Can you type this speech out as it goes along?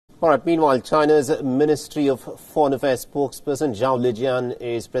All right. Meanwhile, China's Ministry of Foreign Affairs spokesperson Zhao Lijian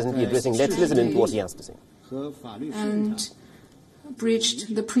is presently addressing. Let's listen in to what he has to say. And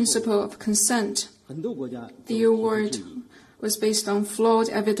breached the principle of consent. The award was based on flawed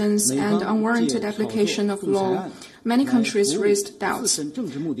evidence and unwarranted application of law. Many countries raised doubts.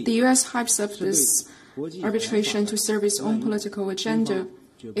 The U.S. hypes up this arbitration to serve its own political agenda.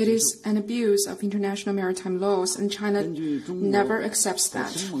 It is an abuse of international maritime laws, and China never accepts that.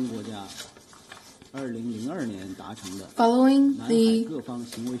 Following the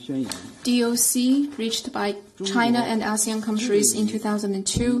DOC reached by China and ASEAN countries in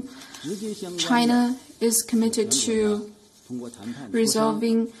 2002, China is committed to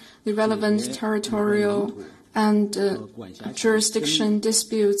resolving the relevant territorial and jurisdiction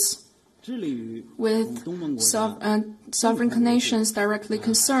disputes with sovereign nations directly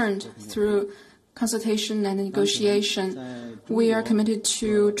concerned through consultation and negotiation. We are committed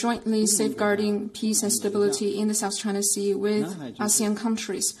to jointly safeguarding peace and stability in the South China Sea with ASEAN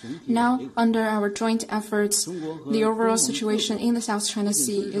countries. Now, under our joint efforts, the overall situation in the South China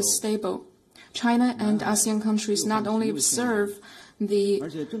Sea is stable. China and ASEAN countries not only observe the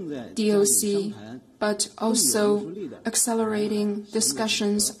DOC, but also accelerating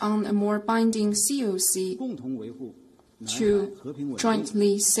discussions on a more binding COC to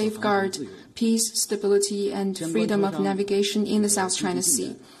jointly safeguard peace, stability, and freedom of navigation in the South China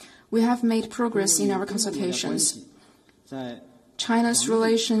Sea. We have made progress in our consultations. China's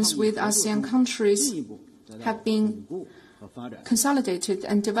relations with ASEAN countries have been consolidated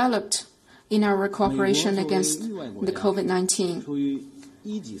and developed in our cooperation against the COVID-19.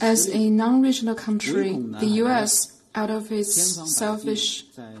 As a non-regional country, the U.S., out of its selfish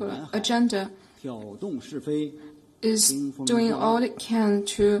agenda, is doing all it can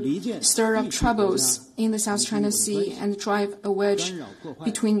to stir up troubles in the South China Sea and drive a wedge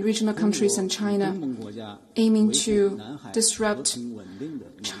between regional countries and China, aiming to disrupt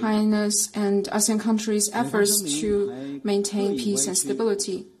China's and ASEAN countries' efforts to maintain peace and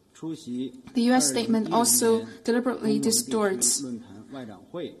stability. The U.S. statement also deliberately distorts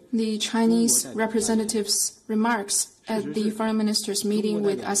the Chinese representatives' remarks at the foreign ministers' meeting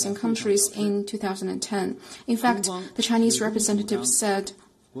with ASEAN countries in 2010. In fact, the Chinese representative said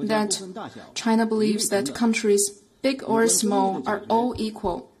that China believes that countries, big or small, are all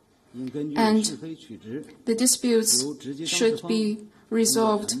equal, and the disputes should be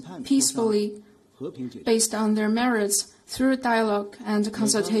resolved peacefully based on their merits through dialogue and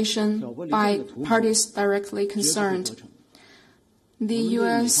consultation by parties directly concerned. The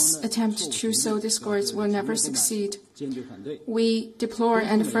U.S. attempt to sow discord will never succeed. We deplore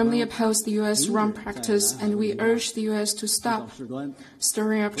and firmly oppose the U.S. wrong practice, and we urge the U.S. to stop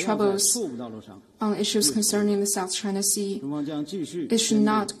stirring up troubles on issues concerning the South China Sea. It should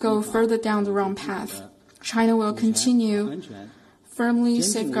not go further down the wrong path. China will continue firmly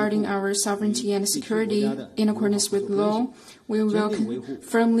safeguarding our sovereignty and security in accordance with law. We will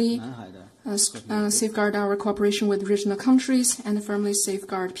firmly safeguard our cooperation with regional countries and firmly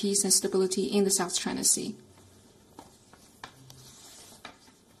safeguard peace and stability in the South China Sea.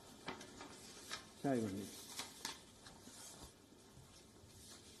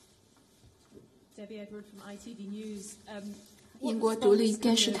 Debbie Edward from ITV News. 英国独立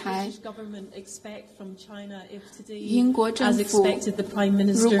电视台，英国政府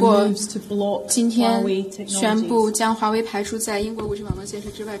如果今天宣布将华为排除在英国5G网络建设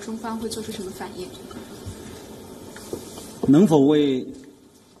之外，中方会做出什么反应？能否为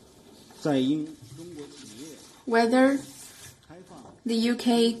在英中国企业 Whether the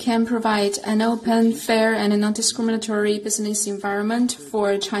UK can provide an open, fair, and non-discriminatory business environment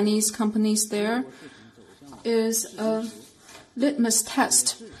for Chinese companies there is a litmus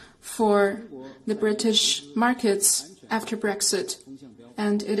test for the British markets after Brexit,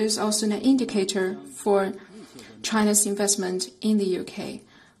 and it is also an indicator for China's investment in the UK.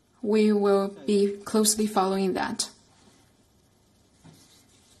 We will be closely following that.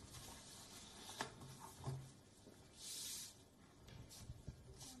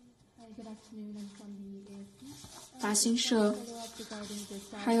 Good afternoon, I'm from the AFP. 法新社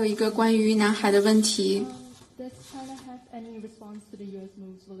还有一个关于南海的问题。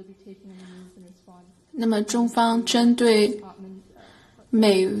那么中方针对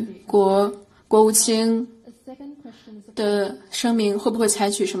美国国务卿的声明会不会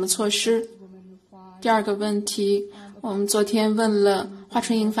采取什么措施？第二个问题，我们昨天问了华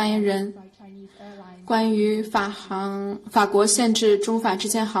春莹发言人关于法国限制中法之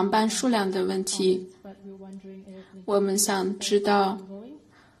间航班数量的问题，我们想知道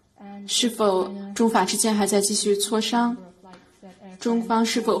是否中法之间还在继续磋商。中方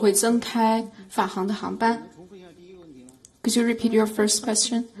是否会增开法航的航班？ Could you repeat your first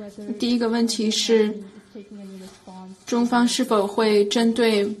question? 第一个问题是，中方是否会针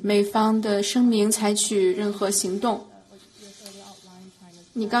对美方的声明采取任何行动？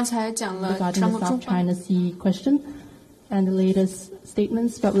你刚才讲了 regarding the South China Sea question and the latest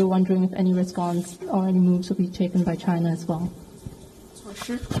statements, but we're wondering if any response or any moves will be taken by China as well. 措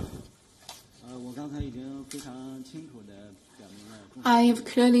施。我刚才已经非常清楚地表明了。 I have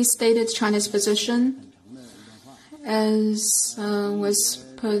clearly stated China's position, as was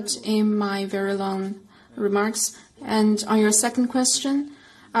put in my very long remarks. And on your second question,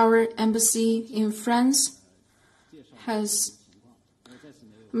 our embassy in France has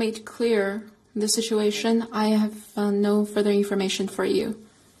made clear the situation. I have no further information for you.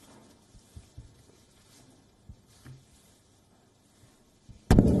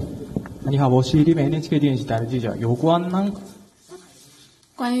 你好，我是这边 NHK 电视台的记者。有关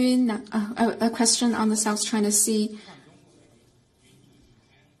关于a question on the South China Sea.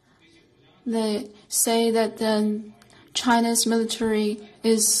 They say that China's military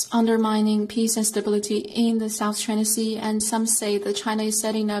is undermining peace and stability in the South China Sea, and some say that China is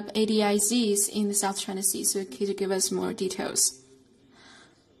setting up ADIZs in the South China Sea. So could you give us more details?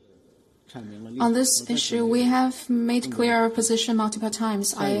 On this issue, we have made clear our position multiple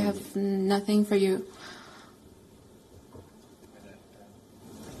times. I have nothing for you.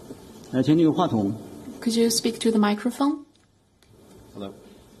 请这个话筒。 Could you speak to the microphone?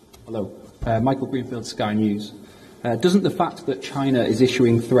 Hello. Michael Greenfield, Sky News. Doesn't the fact that China is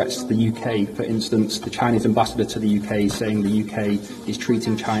issuing threats to the UK, for instance, the Chinese ambassador to the UK saying the UK is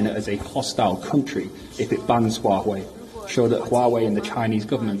treating China as a hostile country if it bans Huawei, show that Huawei and the Chinese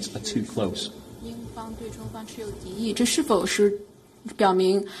government are too close? 英方对中方持有敌意，这是否是表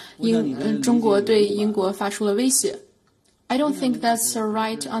明中国对英国发出了威胁？ I don't think that's a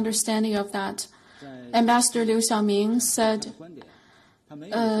right understanding of that. Ambassador Liu Xiaoming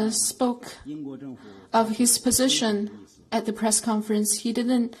spoke of his position at the press conference. He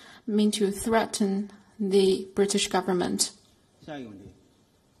didn't mean to threaten the British government. 下一个问题。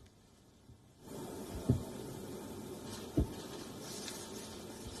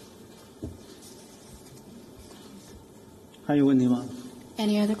还有问题吗？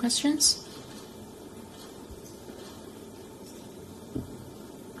 Any other questions?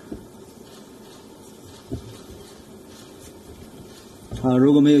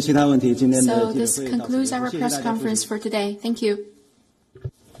 如果没有其他问题，今天的 So 记者 this 会到此 concludes 结 our 束。谢谢 press 大家收听。 conference for today. Thank you.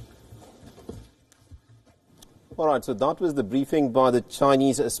 All right, so that was the briefing by the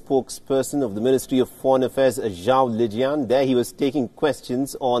Chinese spokesperson of the Ministry of Foreign Affairs, Zhao Lijian. There he was taking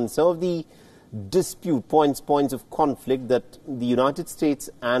questions on some of the dispute points of conflict that the United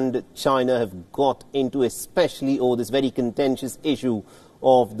States and China have got into, especially over this very contentious issue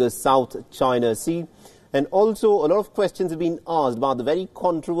of the South China Sea. And also a lot of questions have been asked about the very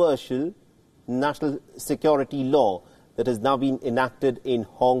controversial national security law that has now been enacted in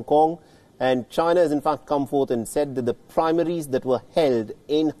Hong Kong. And China has in fact come forth and said that the primaries that were held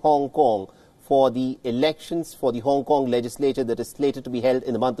in Hong Kong for the elections for the Hong Kong legislature that is slated to be held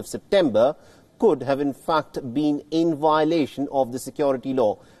in the month of September could have in fact been in violation of the security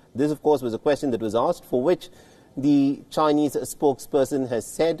law. This, of course, was a question that was asked, for which the Chinese spokesperson has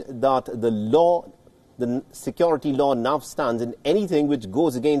said that the security law now stands, and anything which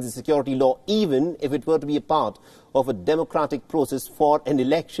goes against the security law, even if it were to be a part of a democratic process for an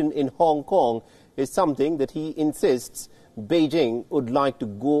election in Hong Kong, is something that he insists Beijing would like to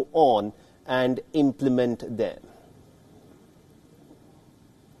go on and implement there.